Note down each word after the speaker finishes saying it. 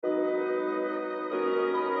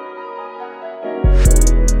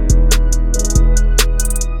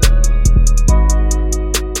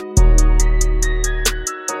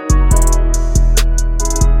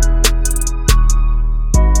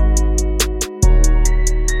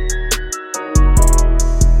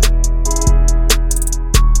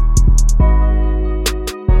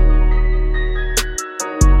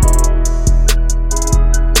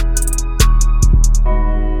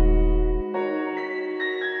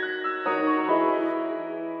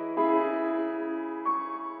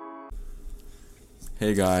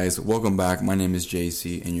Hey guys, welcome back. My name is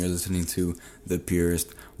JC and you're listening to The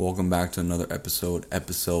Purist. Welcome back to another episode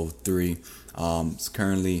 3. It's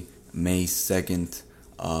currently May 2nd,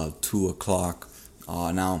 2 o'clock.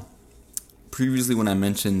 Now, previously when I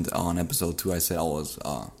mentioned on episode 2, I said I was,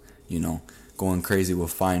 going crazy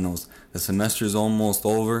with finals. The semester is almost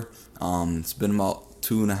over. It's been about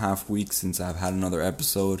 2.5 weeks since I've had another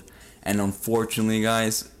episode. And unfortunately,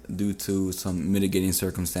 guys, due to some mitigating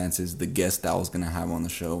circumstances, the guest that I was going to have on the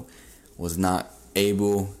show was not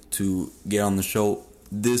able to get on the show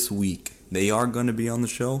this week. They are going to be on the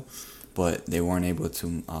show, but they weren't able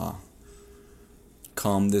to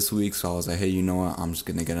come this week. So I was like, hey, you know what? I'm just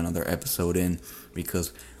going to get another episode in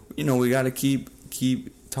because, we got to keep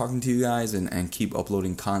talking to you guys and keep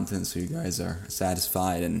uploading content so you guys are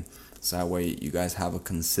satisfied. And so that way you guys have a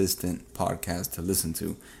consistent podcast to listen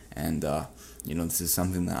to. And, this is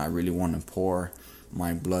something that I really want to pour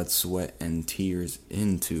my blood, sweat, and tears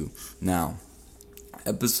into. Now,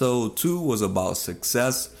 episode 2 was about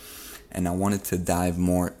success, and I wanted to dive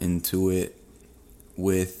more into it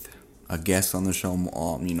with a guest on the show,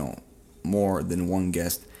 more than one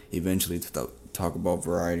guest, eventually to talk about a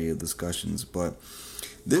variety of discussions. But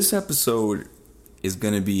this episode is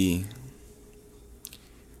going to be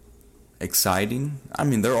exciting. I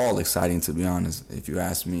mean, they're all exciting, to be honest, if you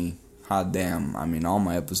ask me. Hot damn. I mean, all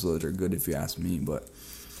my episodes are good if you ask me, but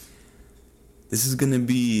this is going to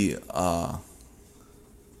be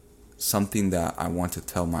something that I want to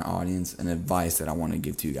tell my audience and advice that I want to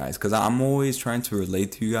give to you guys, because I'm always trying to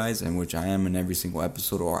relate to you guys, and which I am in every single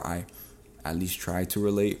episode, or I at least try to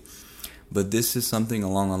relate. But this is something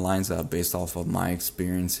along the lines that based off of my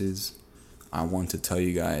experiences I want to tell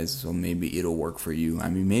you guys, so maybe it'll work for you. I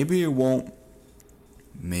mean, maybe it won't,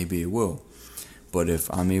 maybe it will. But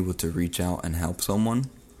if I'm able to reach out and help someone,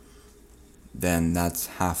 then that's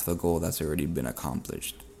half the goal that's already been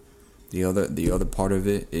accomplished. The other part of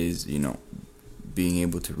it is, being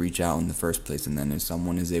able to reach out in the first place. And then if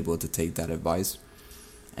someone is able to take that advice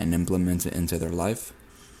and implement it into their life,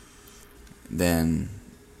 then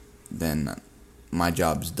my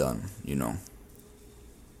job's done,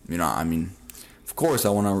 I mean, of course I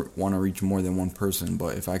want to reach more than one person,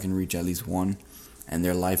 but if I can reach at least one and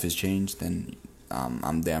their life has changed, then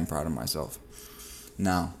I'm damn proud of myself.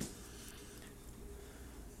 Now,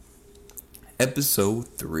 episode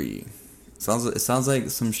 3. It sounds like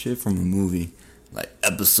some shit from a movie, like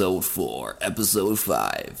episode 4, episode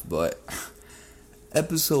 5. But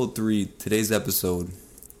episode 3, today's episode,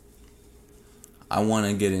 I want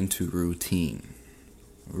to get into routine.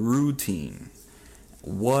 Routine.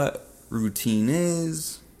 What routine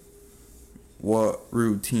is, what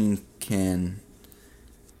routine can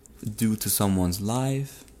do to someone's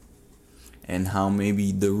life, and how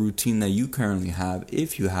maybe the routine that you currently have,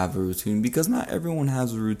 if you have a routine, because not everyone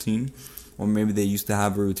has a routine, or maybe they used to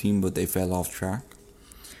have a routine but they fell off track,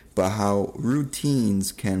 but how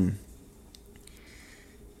routines can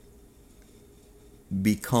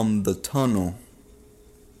become the tunnel,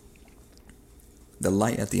 the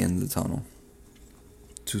light at the end of the tunnel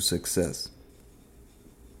to success.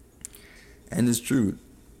 And it's true,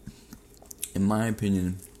 in my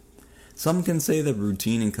opinion. Some can say that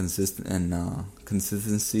routine and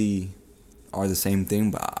consistency are the same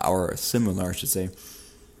thing, or similar, I should say.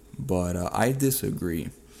 But I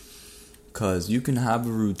disagree, because you can have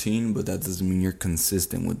a routine, but that doesn't mean you're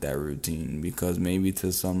consistent with that routine. Because maybe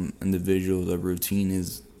to some individuals, a routine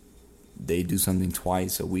is they do something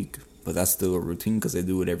twice a week, but that's still a routine because they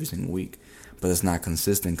do it every single week. But it's not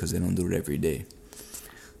consistent because they don't do it every day.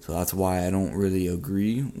 So that's why I don't really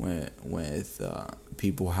agree with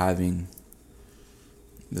people having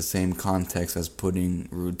the same context as putting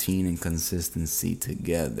routine and consistency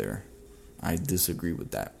together. I disagree with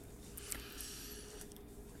that.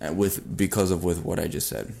 Because of what I just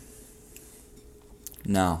said.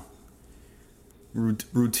 Now,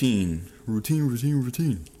 routine.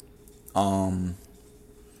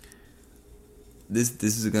 This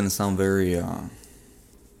is gonna sound very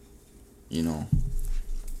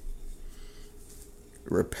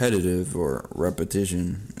repetitive or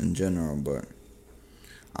repetition in general, but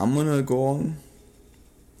I'm gonna go on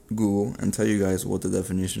Google and tell you guys what the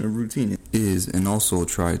definition of routine is, and also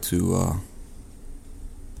try to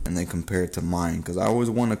and then compare it to mine, because I always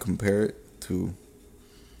want to compare it to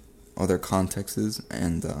other contexts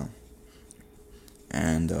and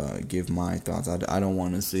give my thoughts. I don't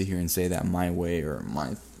want to sit here and say that my way or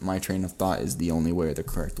my train of thought is the only way or the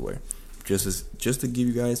correct way. Just to give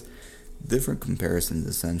you guys different comparisons,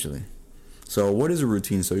 essentially. So what is a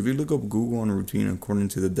routine? So if you look up Google on routine, according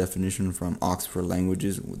to the definition from Oxford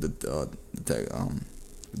Languages,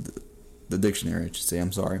 the the dictionary, I should say.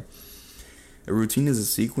 I'm sorry. A routine is a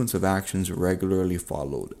sequence of actions regularly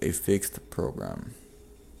followed, a fixed program.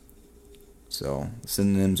 So,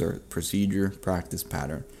 synonyms are procedure, practice,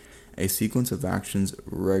 pattern. A sequence of actions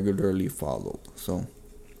regularly followed. So,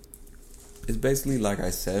 it's basically like I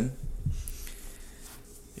said,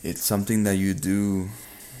 it's something that you do,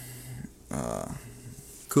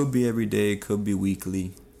 could be every day, could be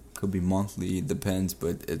weekly, could be monthly, it depends,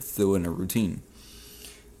 but it's still in a routine.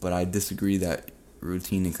 But I disagree that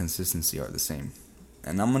routine and consistency are the same.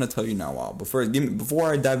 And I'm going to tell you now why. But first,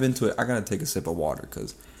 before I dive into it, I got to take a sip of water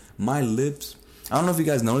because my lips, I don't know if you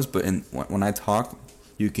guys notice, but when I talk,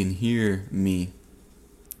 you can hear me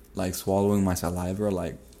like swallowing my saliva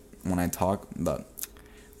like when I talk, but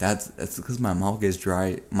that's because my mouth gets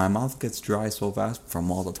dry. My mouth gets dry so fast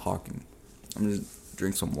from all the talking. I'm going to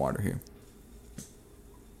drink some water here.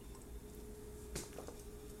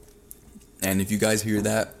 And if you guys hear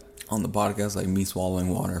that on the podcast, like me swallowing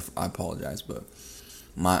water, I apologize, but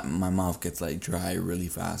my mouth gets like dry really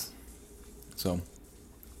fast. So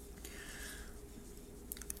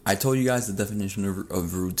I told you guys the definition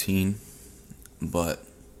of routine, but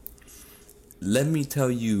let me tell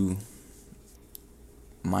you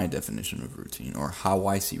my definition of routine, or how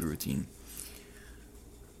I see routine.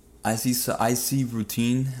 I see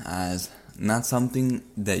routine as not something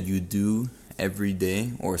that you do every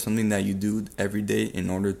day, or something that you do every day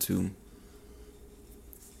in order to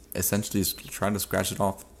essentially try to scratch it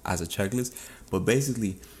off as a checklist, but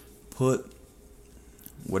basically put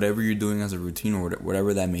whatever you're doing as a routine or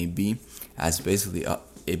whatever that may be as basically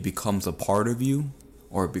it becomes a part of you,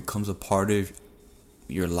 or it becomes a part of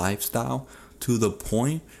your lifestyle to the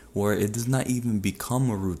point where it does not even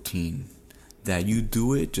become a routine. That you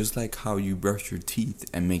do it just like how you brush your teeth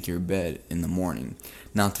and make your bed in the morning.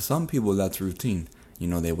 Now, to some people, that's routine. You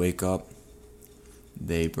know, they wake up,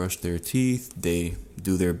 they brush their teeth, they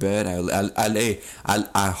do their bed.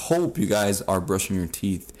 I hope you guys are brushing your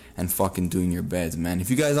teeth and fucking doing your beds, man.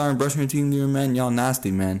 If you guys aren't brushing your teeth and doing your bed, y'all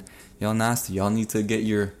nasty, man. Y'all nasty. Y'all need to get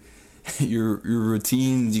your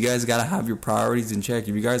routines. You guys gotta have your priorities in check.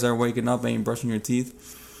 If you guys aren't waking up and ain't brushing your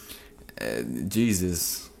teeth,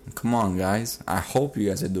 Jesus. Come on, guys. I hope you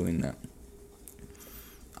guys are doing that.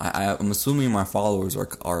 I'm assuming my followers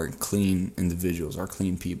are clean individuals, are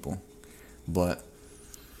clean people. But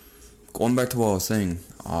going back to what I was saying,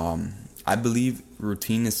 I believe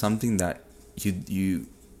routine is something that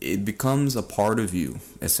it becomes a part of you,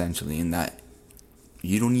 essentially, in that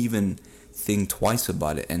you don't even think twice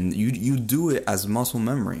about it, and you do it as muscle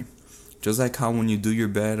memory. Just like how when you do your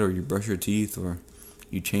bed, or you brush your teeth, or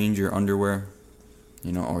you change your underwear,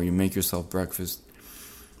 you know, or you make yourself breakfast,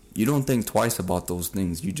 you don't think twice about those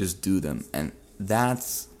things, you just do them. And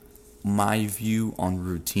that's my view on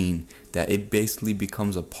routine, that it basically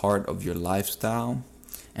becomes a part of your lifestyle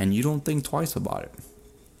and you don't think twice about it.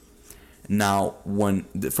 Now,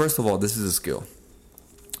 first of all, this is a skill.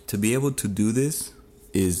 To be able to do this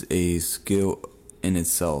is a skill in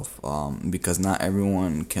itself, because not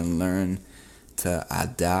everyone can learn to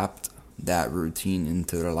adapt that routine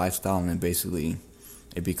into their lifestyle, and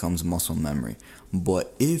it becomes muscle memory.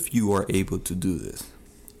 But if you are able to do this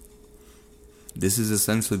is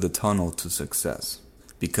essentially the tunnel to success.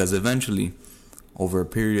 Because eventually, over a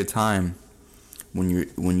period of time, when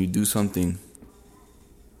you do something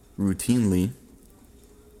routinely,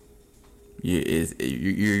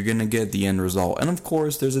 you're gonna get the end result. And of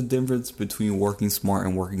course, there's a difference between working smart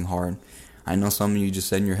and working hard. I know some of you just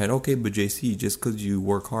said in your head, okay, but JC, just because you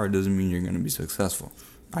work hard doesn't mean you're gonna be successful.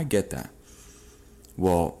 I get that.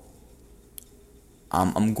 Well,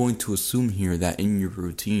 I'm going to assume here that in your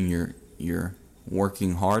routine you're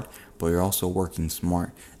working hard, but you're also working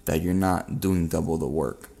smart, that you're not doing double the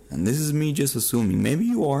work. And this is me just assuming. Maybe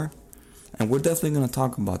you are, and we're definitely going to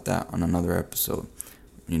talk about that on another episode.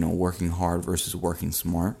 You know, working hard versus working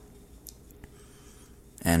smart,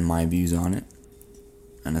 and my views on it,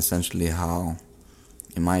 and essentially how,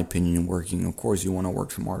 in my opinion, working, of course, you want to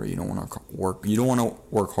work smarter. You don't want to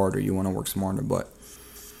work harder. You want to work smarter, but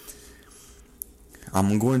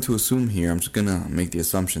I'm going to assume here, I'm just going to make the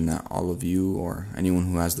assumption that all of you or anyone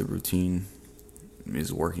who has the routine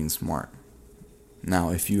is working smart.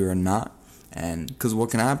 Now, if you are not, and because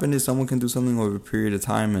what can happen is someone can do something over a period of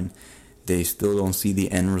time and they still don't see the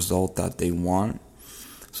end result that they want.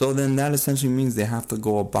 So then that essentially means they have to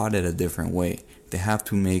go about it a different way. They have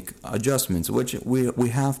to make adjustments, which we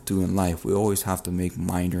have to in life. We always have to make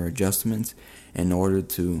minor adjustments in order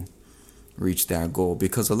to reach that goal.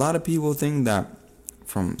 Because a lot of people think that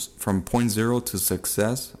from point zero to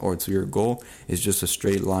success or to your goal is just a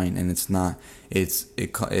straight line, and it's not. It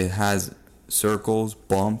has circles,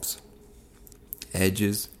 bumps,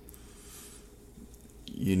 edges,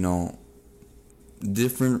 you know,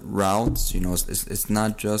 different routes. You know, it's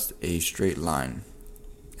not just a straight line.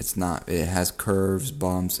 It's not. It has curves,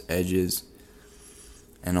 bumps, edges,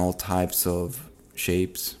 and all types of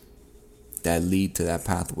shapes that lead to that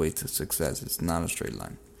pathway to success. It's not a straight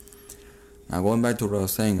line. Now, going back to what I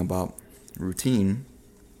was saying about routine,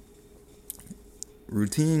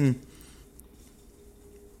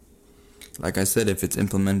 like I said, if it's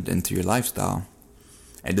implemented into your lifestyle,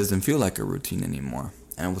 it doesn't feel like a routine anymore.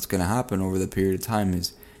 And what's going to happen over the period of time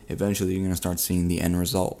is eventually you're going to start seeing the end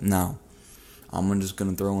result. Now, I'm just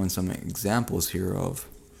going to throw in some examples here of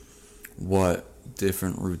what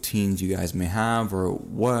different routines you guys may have, or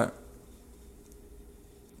what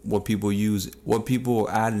people use, what people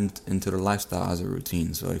add into their lifestyle as a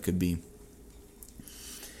routine. So it could be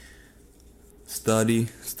studying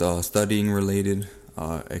related.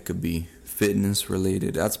 It could be fitness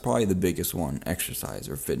related. That's probably the biggest one, exercise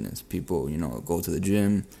or fitness. People, go to the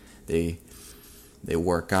gym, they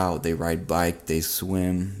work out, they ride bike, they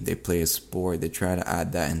swim, they play a sport. They try to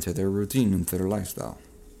add that into their routine, into their lifestyle.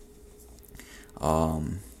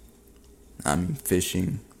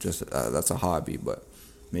 Fishing, just that's a hobby, but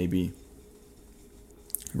maybe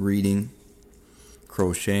reading,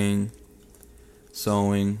 crocheting,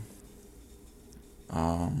 sewing,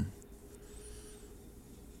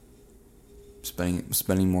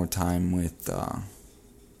 spending more time with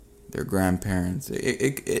their grandparents.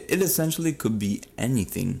 It essentially could be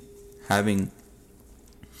anything.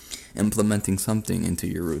 Implementing something into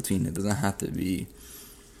your routine. It doesn't have to be,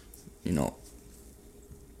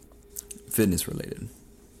 fitness related.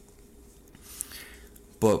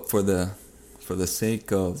 But for the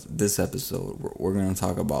sake of this episode, we're gonna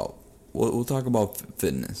talk about we'll talk about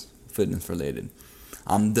fitness related.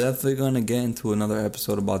 I'm definitely gonna get into another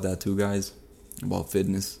episode about that too, guys, about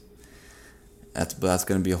fitness. That's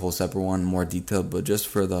gonna be a whole separate one, more detailed. But just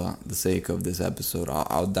for the sake of this episode,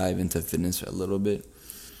 I'll dive into fitness a little bit,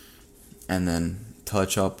 and then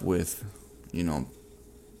touch up with,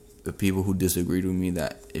 the people who disagreed with me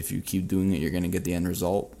that if you keep doing it, you're going to get the end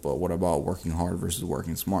result. But what about working hard versus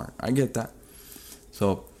working smart? I get that.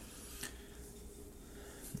 So,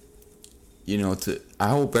 I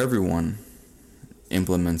hope everyone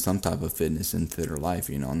implements some type of fitness into their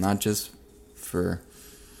life, not just for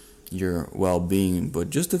your well-being,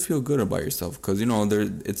 but just to feel good about yourself. Because,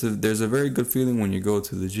 there's a very good feeling when you go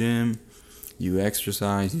to the gym, you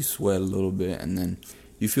exercise, you sweat a little bit, and then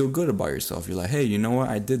you feel good about yourself. You're like, hey, you know what?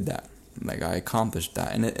 I did that. Like, I accomplished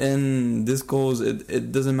that. And this goes,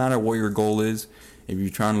 it doesn't matter what your goal is. If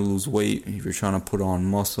you're trying to lose weight, if you're trying to put on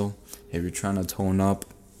muscle, if you're trying to tone up,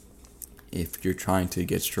 if you're trying to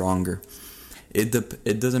get stronger, it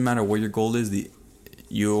doesn't matter what your goal is.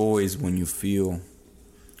 You always, when you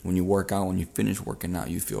work out, when you finish working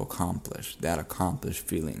out, you feel accomplished. That accomplished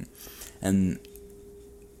feeling. And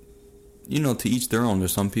to each their own.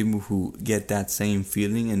 There's some people who get that same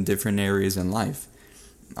feeling in different areas in life,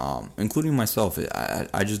 including myself.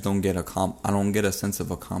 I just don't get I don't get a sense of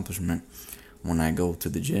accomplishment when I go to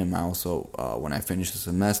the gym. I also, when I finish a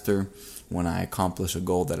semester, when I accomplish a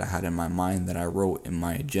goal that I had in my mind that I wrote in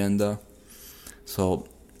my agenda. So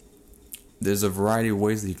there's a variety of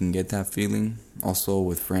ways that you can get that feeling. Also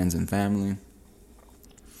with friends and family.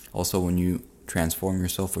 Also when you transform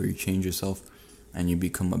yourself or you change yourself, and you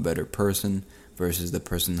become a better person versus the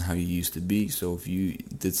person how you used to be. So if you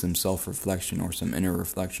did some self-reflection or some inner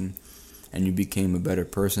reflection, and you became a better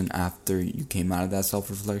person after you came out of that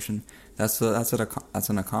self-reflection, that's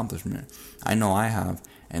an accomplishment. I know I have,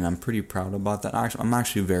 and I'm pretty proud about that. I'm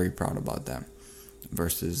actually very proud about that.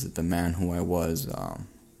 Versus the man who I was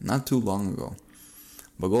not too long ago.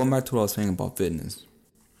 But going back to what I was saying about fitness.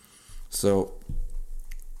 So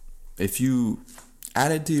if you add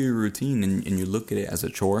it to your routine and you look at it as a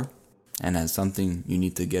chore and as something you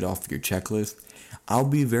need to get off your checklist, I'll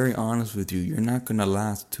be very honest with you, you're not going to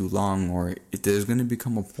last too long, or there's going to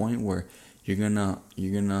become a point where you're going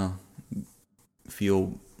to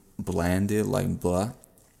feel blanded, like blah,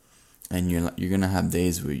 and you're going to have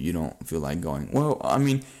days where you don't feel like going. Well,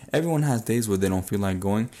 everyone has days where they don't feel like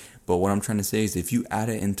going, but what I'm trying to say is if you add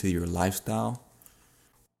it into your lifestyle,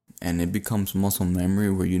 and it becomes muscle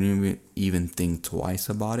memory where you don't even think twice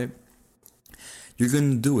about it, you're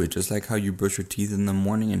going to do it just like how you brush your teeth in the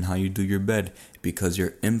morning and how you do your bed, because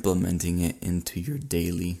you're implementing it into your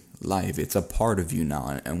daily life. It's a part of you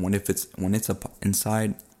now. And when it's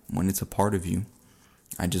a part of you,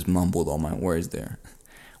 I just mumbled all my words there.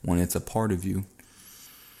 When it's a part of you,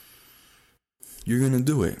 you're going to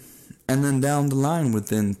do it. And then down the line,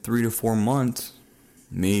 within 3 to 4 months,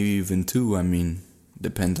 maybe even 2,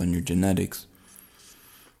 depends on your genetics,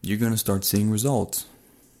 you're gonna start seeing results.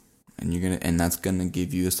 And that's gonna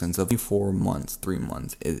give you a sense of 4 months, 3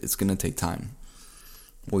 months. It's gonna take time.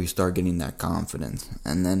 Where you start getting that confidence,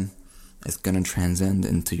 and then it's gonna transcend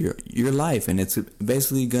into your life, and it's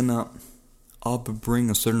basically gonna bring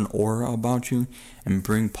a certain aura about you and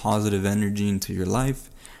bring positive energy into your life.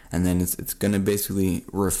 And then it's gonna basically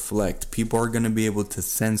reflect. People are gonna be able to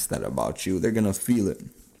sense that about you. They're gonna feel it.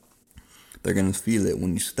 They're gonna feel it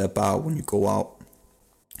when you step out, when you go out.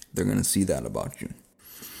 They're gonna see that about you.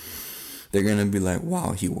 They're gonna be like,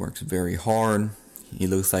 wow, he works very hard. He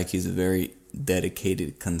looks like he's a very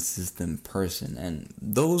dedicated, consistent person. And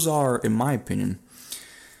those are, in my opinion,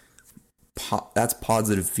 that's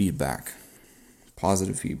positive feedback.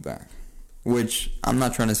 Positive feedback. Which, I'm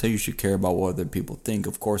not trying to say you should care about what other people think.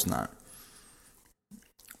 Of course not.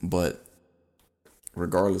 But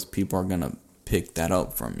regardless, people are gonna pick that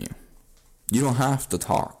up from you. You don't have to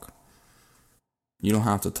talk. You don't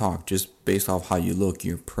have to talk. Just based off how you look,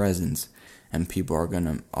 your presence, and people are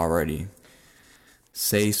gonna already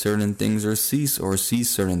say certain things or see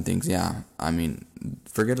certain things. Yeah, I mean,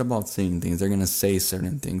 forget about saying things. They're gonna say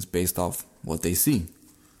certain things based off what they see.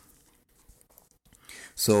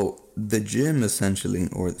 So the gym, essentially,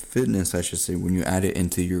 or fitness, I should say, when you add it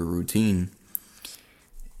into your routine,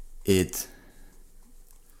 it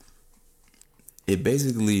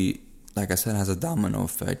basically, like I said, has a domino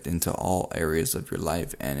effect into all areas of your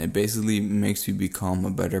life, and it basically makes you become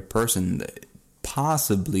a better person,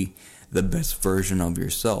 possibly the best version of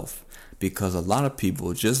yourself. Because a lot of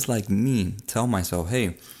people, just like me, tell myself,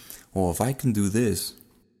 hey, well, if I can do this,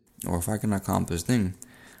 or if I can accomplish things,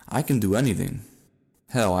 I can do anything.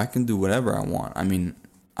 Hell, I can do whatever I want. I mean,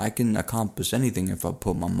 I can accomplish anything if I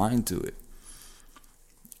put my mind to it.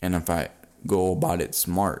 And if I go about it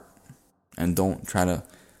smart and don't try to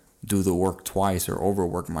do the work twice or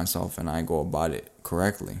overwork myself, and I go about it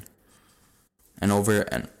correctly. And over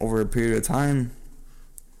a period of time,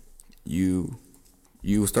 you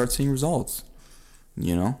start seeing results.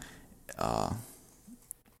 You know?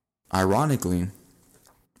 Ironically,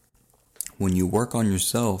 when you work on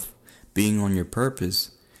yourself, being on your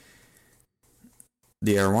purpose,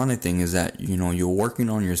 the ironic thing is that, you know, you're working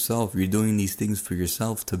on yourself, you're doing these things for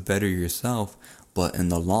yourself to better yourself, but in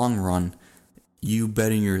the long run, by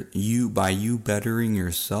you bettering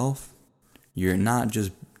yourself, you're not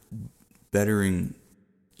just bettering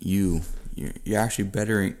you, you're actually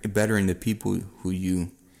bettering the people who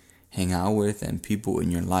you hang out with and people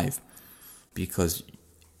in your life, because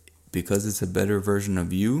it's a better version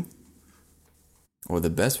of you, or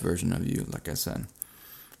the best version of you, like I said.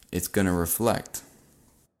 It's gonna reflect,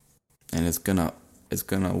 and it's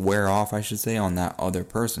gonna wear off, I should say, on that other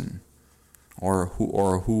person, or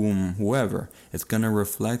whoever. It's gonna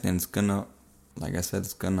reflect, and it's gonna, like I said,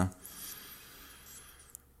 it's gonna.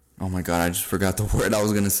 Oh my God, I just forgot the word I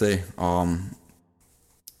was gonna say.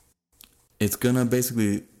 It's gonna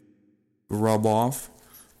basically rub off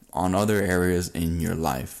on other areas in your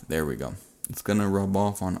life. There we go. It's gonna rub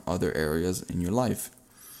off on other areas in your life.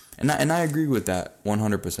 And I agree with that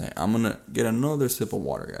 100%. I'm gonna get another sip of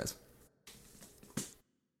water, guys.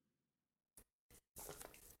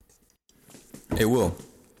 It will.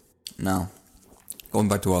 Now, going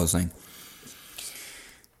back to what I was saying.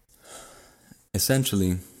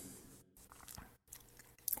 Essentially,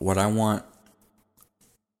 what I want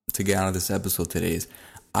to get out of this episode today is,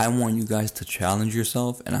 I want you guys to challenge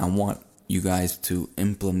yourself, and I want you guys to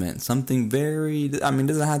implement something very, it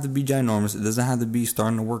doesn't have to be ginormous. It doesn't have to be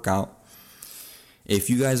starting to work out. If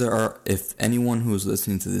anyone who's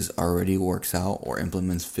listening to this already works out or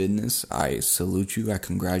implements fitness, I salute you, I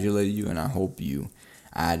congratulate you, and I hope you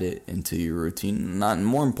add it into your routine.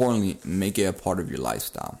 More importantly, make it a part of your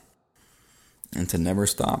lifestyle. And to never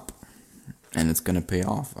stop. And it's going to pay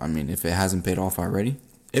off. I mean, if it hasn't paid off already,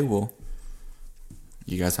 it will.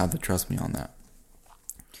 You guys have to trust me on that.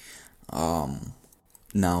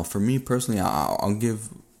 Now, for me personally, I'll give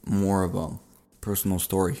more of a personal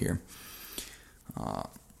story here.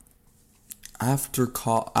 After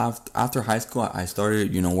high school, I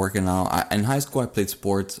started, working out. In high school, I played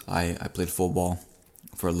sports. I played football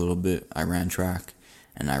for a little bit. I ran track,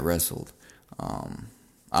 and I wrestled. Out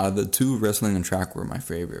of the two, wrestling and track were my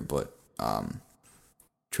favorite, but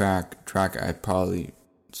track, I probably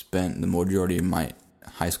spent the majority of my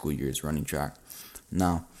high school years running track.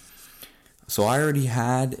 Now, so I already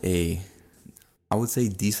had I would say,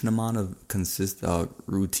 decent amount of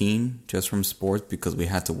routine just from sports, because we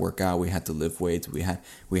had to work out, we had to lift weights, we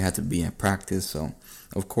had to be at practice. So,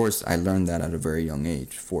 of course, I learned that at a very young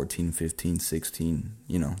age, 14, 15, 16,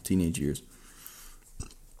 teenage years.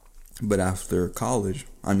 But after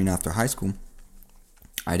high school,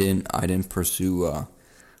 I didn't pursue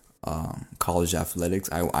college athletics.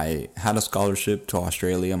 I had a scholarship to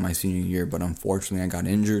Australia my senior year, but unfortunately I got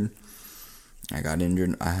injured. I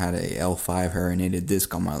had a L5 herniated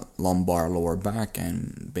disc on my lumbar lower back,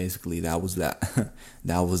 and basically that was that.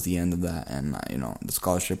 That was the end of that, and the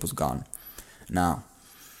scholarship was gone. Now,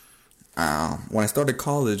 when I started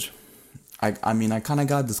college, I mean, I kind of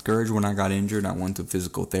got discouraged when I got injured. I went to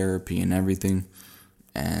physical therapy and everything,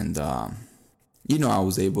 and I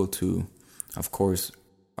was able to, of course,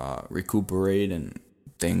 recuperate, and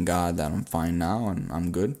thank God that I'm fine now and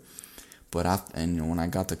I'm good. But when I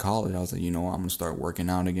got to college, I was like, I'm gonna start working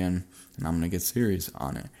out again, and I'm gonna get serious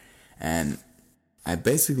on it. And I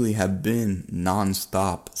basically have been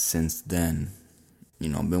nonstop since then.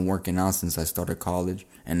 I've been working out since I started college,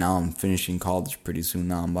 and now I'm finishing college pretty soon.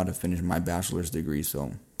 Now I'm about to finish my bachelor's degree,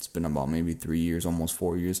 so it's been about maybe 3 years, almost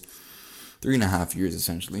 4 years, 3.5 years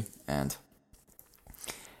essentially. And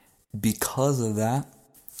because of that,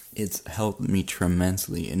 it's helped me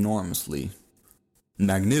tremendously, enormously,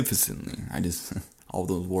 magnificently. All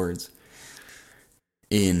those words,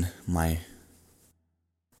 in my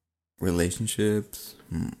relationships,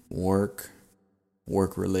 work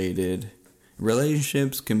related.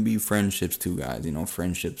 Relationships can be friendships too, guys.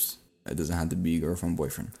 Friendships, it doesn't have to be girlfriend,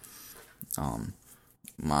 boyfriend.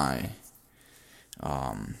 My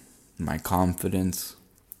confidence,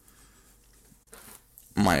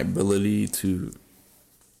 my ability to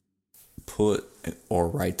put or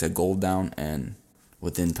write a goal down and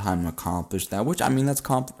within time accomplish that, which that's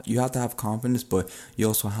you have to have confidence, but you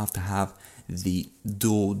also have to have the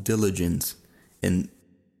due diligence in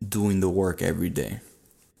doing the work every day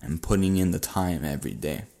and putting in the time every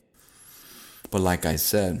day. But like I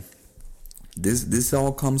said, this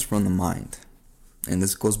all comes from the mind, and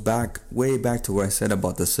this goes way back to what I said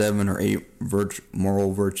about the 7 or 8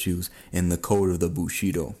 moral virtues in the code of the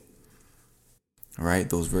Bushido. Right,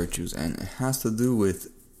 those virtues, and it has to do with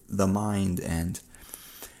the mind and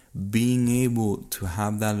being able to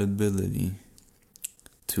have that ability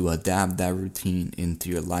to adapt that routine into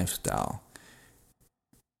your lifestyle,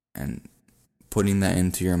 and putting that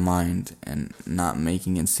into your mind and not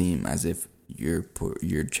making it seem as if you're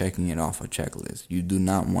checking it off a checklist. You do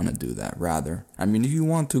not want to do that. Rather, if you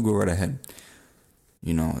want to, go right ahead.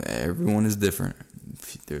 Everyone is different.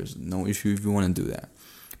 There's no issue if you want to do that.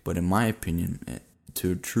 But in my opinion,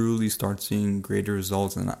 to truly start seeing greater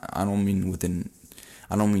results, and I don't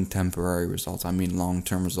mean temporary results. I mean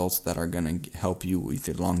long-term results that are going to help you with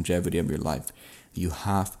the longevity of your life. You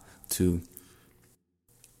have to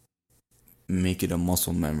make it a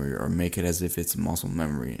muscle memory, or make it as if it's muscle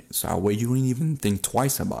memory. So that way you don't even think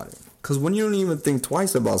twice about it. Because when you don't even think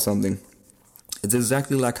twice about something, it's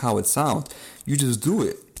exactly like how it sounds. You just do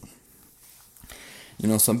it.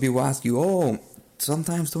 Some people ask you,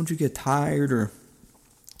 sometimes don't you get tired, or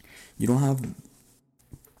you don't have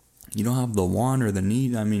the want or the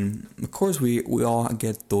need? Of course we all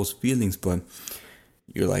get those feelings, but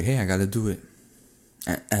you're like, hey, I gotta do it.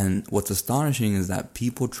 And what's astonishing is that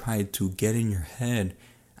people try to get in your head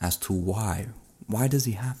as to why. Why does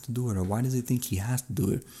he have to do it? Or why does he think he has to do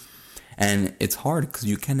it? And it's hard because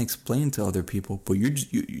you can't explain to other people, but you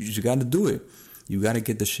just got to do it. You got to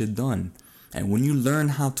get the shit done. And when you learn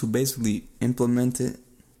how to basically implement it,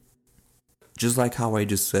 just like how I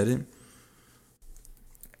just said it,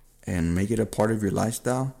 and make it a part of your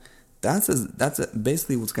lifestyle, that's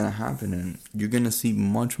basically what's going to happen. And you're going to see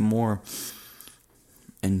much more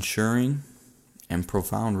ensuring and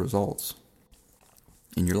profound results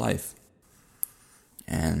in your life.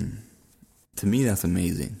 And to me, that's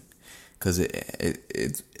amazing, because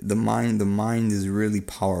it's the mind is really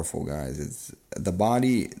powerful, guys. It's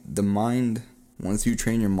the mind. Once you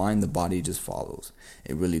train your mind, the body just follows.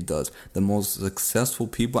 It really does. The most successful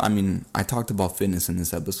people, I talked about fitness in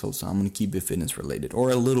this episode, so I'm going to keep it fitness related,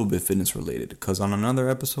 or a little bit fitness related, because on another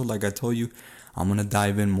episode, like I told you, I'm going to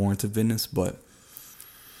dive in more into fitness. But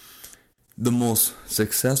the most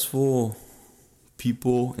successful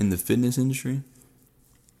people in the fitness industry,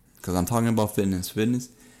 because I'm talking about fitness,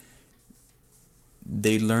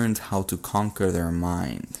 they learned how to conquer their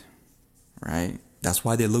mind, right? That's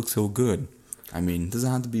why they look so good. It doesn't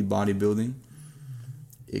have to be bodybuilding.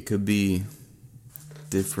 It could be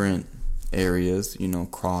different areas,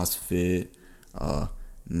 CrossFit,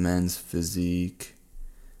 men's physique,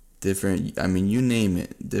 different, you name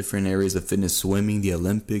it, different areas of fitness, swimming, the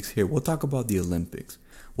Olympics. Here, we'll talk about the Olympics.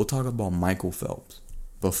 We'll talk about Michael Phelps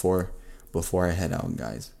before I head out,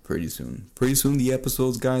 guys, pretty soon. The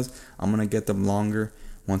episodes, guys, I'm going to get them longer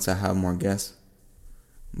once I have more guests.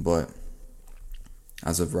 But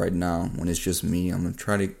as of right now, when it's just me, I'm going to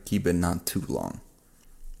try to keep it not too long.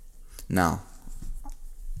 Now,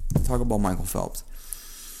 talk about Michael Phelps.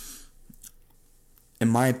 In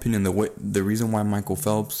my opinion, the reason why Michael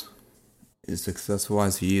Phelps is successful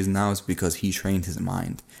as he is now is because he trained his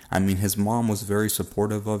mind. I mean, his mom was very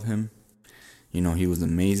supportive of him. You know, he was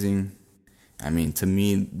amazing. I mean, to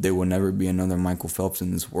me, there will never be another Michael Phelps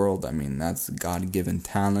in this world. I mean, that's God-given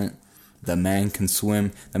talent. The man can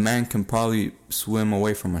swim. The man can probably swim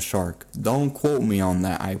away from a shark. Don't quote me on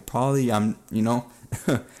that.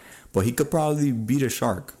 But he could probably beat a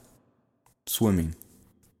shark swimming.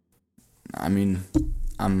 I mean,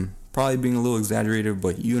 I'm probably being a little exaggerated,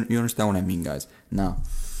 but you understand what I mean, guys. Now,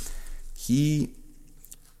 he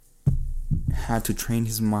had to train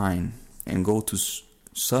his mind and go to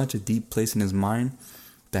such a deep place in his mind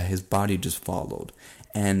that his body just followed.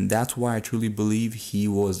 And that's why I truly believe he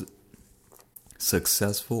was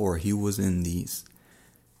successful, or he was in these.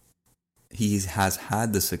 He has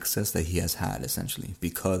had the success that he has had, essentially,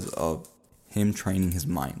 because of him training his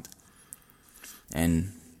mind.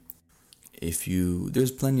 And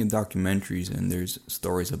there's plenty of documentaries and there's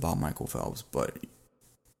stories about Michael Phelps, but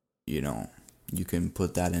you can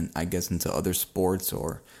put that in, I guess, into other sports,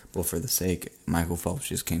 but for the sake, Michael Phelps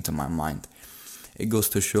just came to my mind. It goes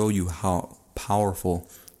to show you how powerful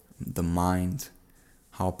the mind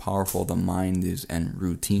is and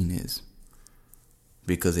routine is.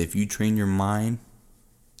 Because if you train your mind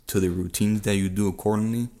to the routines that you do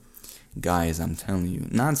accordingly, guys, I'm telling you,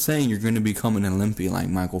 not saying you're going to become an Olympian like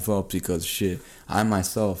Michael Phelps, because shit, I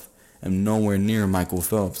myself am nowhere near Michael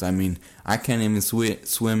Phelps. I mean, I can't even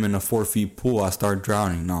swim in a 4 feet pool. I start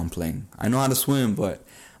drowning. No, I'm playing. I know how to swim, but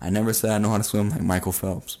I never said I know how to swim like Michael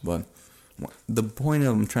Phelps. But the point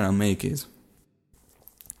I'm trying to make is,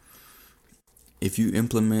 if you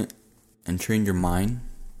implement and train your mind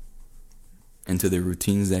into the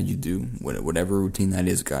routines that you do, whatever routine that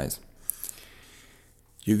is, guys,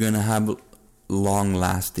 you're going to have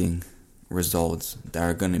long-lasting results that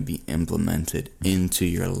are going to be implemented into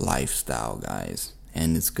your lifestyle, guys.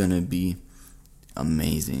 And it's going to be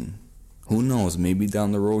amazing. Who knows? Maybe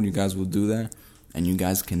down the road you guys will do that, and you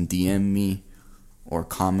guys can DM me or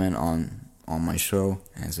comment on my show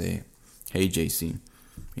and say, hey, JC,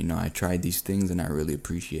 I tried these things and I really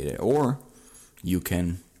appreciate it. Or you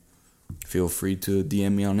can feel free to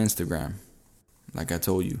DM me on Instagram. Like I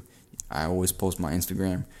told you, I always post my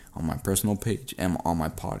Instagram on my personal page and on my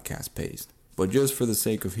podcast page. But just for the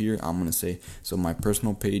sake of here, I'm going to say, so my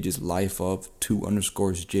personal page is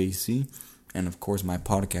lifeof2_JC. And of course, my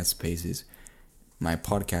podcast page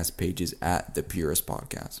is at The Purest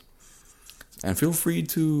Podcast. And feel free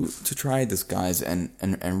to try this, guys,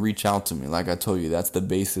 and reach out to me. Like I told you, that's the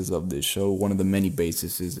basis of this show. One of the many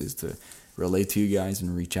bases is to relate to you guys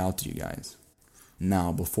and reach out to you guys.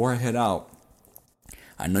 Now, before I head out,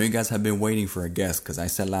 I know you guys have been waiting for a guest, because I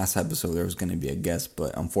said last episode there was going to be a guest,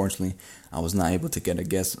 but unfortunately I was not able to get a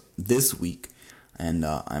guest this week, and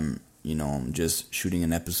I'm just shooting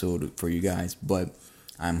an episode for you guys, but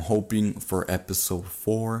I'm hoping for episode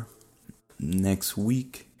 4 next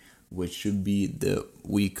week, which should be the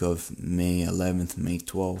week of May 11th, May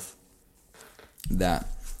 12th, that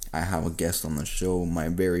I have a guest on the show, my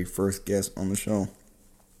very first guest on the show,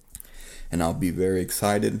 and I'll be very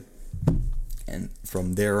excited. And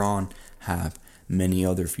from there on, have many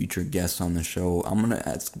other future guests on the show. I'm going to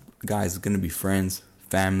ask, guys, it's going to be friends,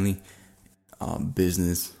 family,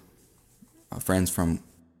 business, friends from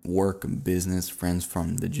work and business, friends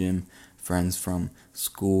from the gym, friends from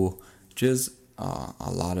school, just a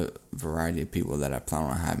lot of variety of people that I plan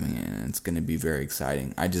on having, and it's going to be very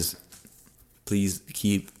exciting. Please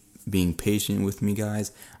keep being patient with me,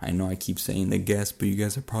 guys. I know I keep saying the guests, but you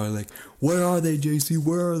guys are probably like, where are they, JC?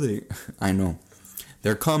 Where are they? I know.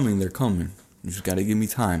 They're coming. You just got to give me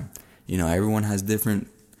time. Everyone has different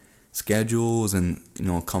schedules and,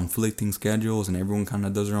 conflicting schedules, and everyone kind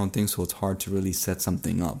of does their own thing, so it's hard to really set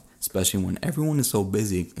something up, especially when everyone is so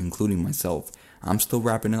busy, including myself. I'm still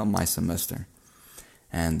wrapping up my semester,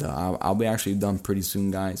 and I'll be actually done pretty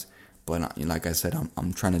soon, guys. But like I said,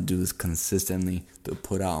 I'm trying to do this consistently to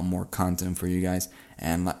put out more content for you guys.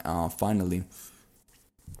 And finally,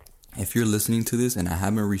 if you're listening to this and I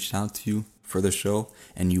haven't reached out to you for the show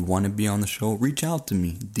and you want to be on the show, reach out to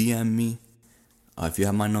me. DM me. If you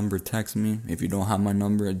have my number, text me. If you don't have my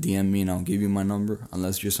number, DM me and I'll give you my number,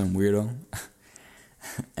 unless you're some weirdo.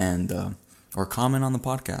 And or comment on the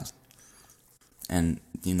podcast. And,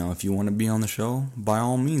 if you want to be on the show, by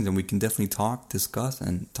all means, and we can definitely discuss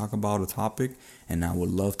and talk about a topic. And I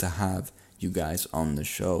would love to have you guys on the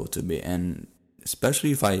show and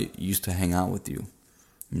especially if I used to hang out with you,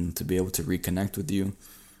 to be able to reconnect with you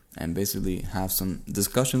and basically have some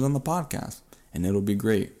discussions on the podcast. And it'll be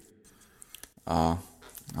great.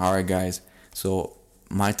 Alright, guys. So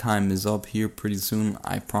my time is up here pretty soon.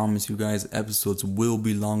 I promise you guys, episodes will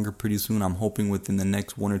be longer pretty soon. I'm hoping within the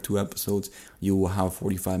next 1 or 2 episodes, you will have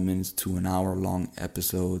 45 minutes to an hour long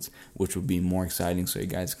episodes, which will be more exciting so you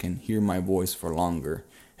guys can hear my voice for longer.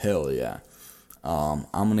 Hell yeah. I'm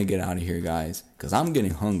gonna get out of here, guys, because I'm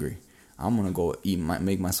getting hungry. I'm gonna go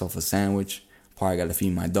make myself a sandwich. Probably gotta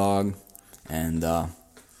feed my dog. And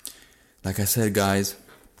like I said, guys,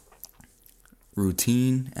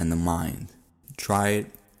 routine and the mind. Try it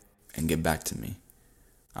and get back to me.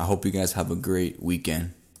 I hope you guys have a great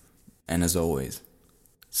weekend. And as always,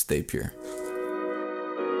 stay pure.